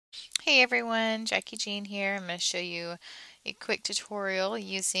Hey everyone, Jackie Jean here. I'm going to show you a quick tutorial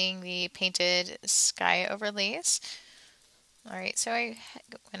using the painted sky overlays. Alright, so I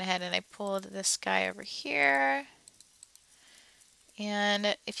went ahead and I pulled the sky over here.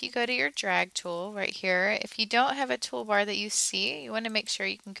 And if you go to your drag tool right here, if you don't have a toolbar that you see, you want to make sure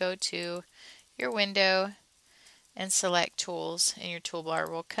you can go to your window and select tools, and your toolbar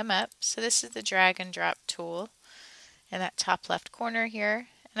will come up. So this is the drag and drop tool in that top left corner here.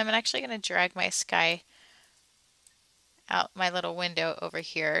 And I'm actually going to drag my sky out my little window over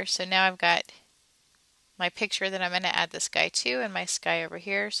here. So now I've got my picture that I'm going to add the sky to and my sky over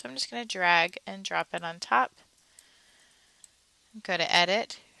here. So I'm just going to drag and drop it on top. Go to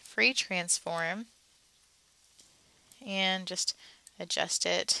Edit, Free Transform, and just adjust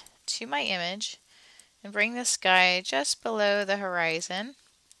it to my image and bring the sky just below the horizon.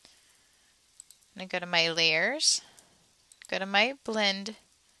 I'm going to go to my layers, go to my blend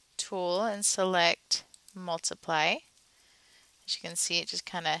tool and select multiply. As you can see, it just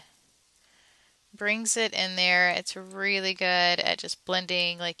kind of brings it in there. It's really good at just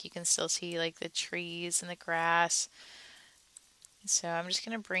blending, like you can still see like the trees and the grass. So I'm just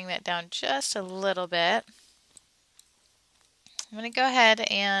going to bring that down just a little bit. I'm going to go ahead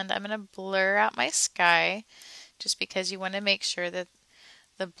and I'm going to blur out my sky just because you want to make sure that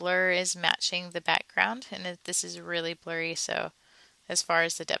the blur is matching the background, and this is really blurry, so as far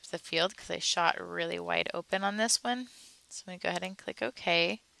as the depth of field, because I shot really wide open on this one. So I'm going to go ahead and click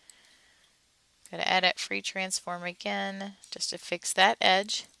OK. Go to Edit, Free Transform again, just to fix that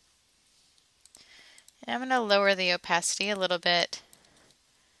edge. And I'm going to lower the opacity a little bit.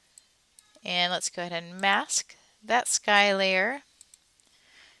 And let's go ahead and mask that sky layer.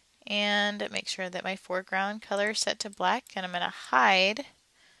 And make sure that my foreground color is set to black. And I'm going to hide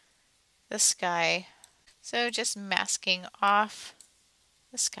the sky. So just masking off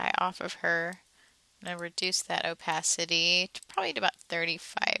the sky off of her. I'm going to reduce that opacity to probably to about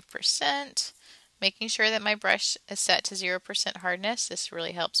 35%, making sure that my brush is set to 0% hardness. This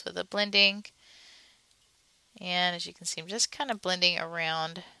really helps with the blending. And as you can see, I'm just kind of blending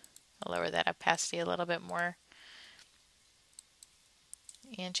around. I'll lower that opacity a little bit more.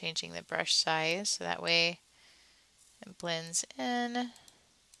 And changing the brush size so that way it blends in.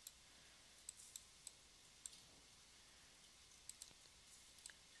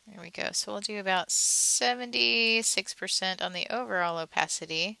 There we go. So we'll do about 76% on the overall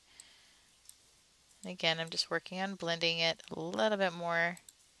opacity. And again, I'm just working on blending it a little bit more.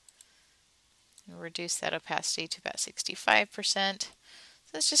 And reduce that opacity to about 65%. So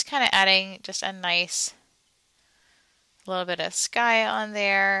it's just kind of adding just a nice little bit of sky on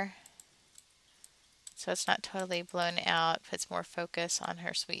there. So it's not totally blown out, puts more focus on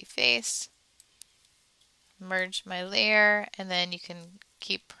her sweet face. Merge my layer, and then you can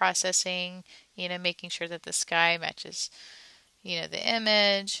keep processing, making sure that the sky matches, the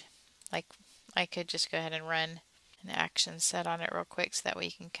image. Like I could just go ahead and run an action set on it real quick so that way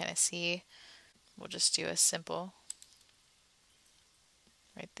you can kind of see. We'll just do a simple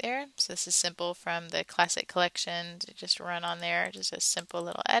right there. So this is simple from the classic collection to just run on there, just a simple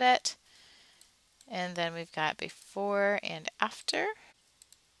little edit. And then we've got before and after.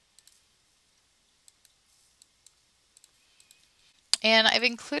 And I've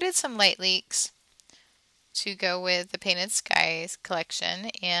included some light leaks to go with the Painted Skies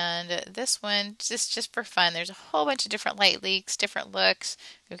collection. And this one, just for fun, there's a whole bunch of different light leaks, different looks.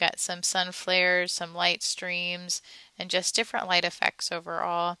 We've got some sun flares, some light streams, and just different light effects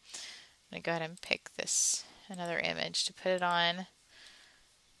overall. I'm going to go ahead and pick another image to put it on.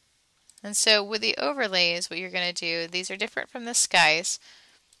 And so with the overlays, what you're going to do, these are different from the skies.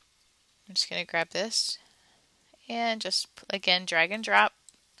 I'm just going to grab this and just, again, drag and drop.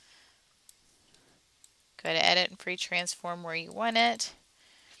 Go to Edit and Free Transform where you want it.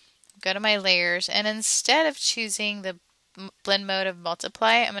 Go to my layers, and instead of choosing the blend mode of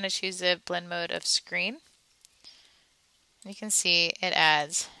multiply, I'm going to choose the blend mode of screen. You can see it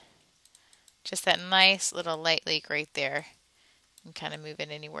adds just that nice little light leak right there. You can kind of move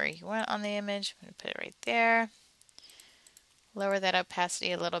it anywhere you want on the image. I'm going to put it right there. Lower that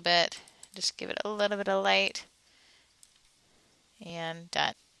opacity a little bit. Just give it a little bit of light. And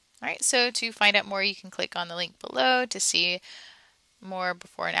done. Alright, so to find out more, you can click on the link below to see more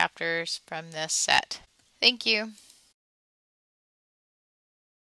before and afters from this set. Thank you.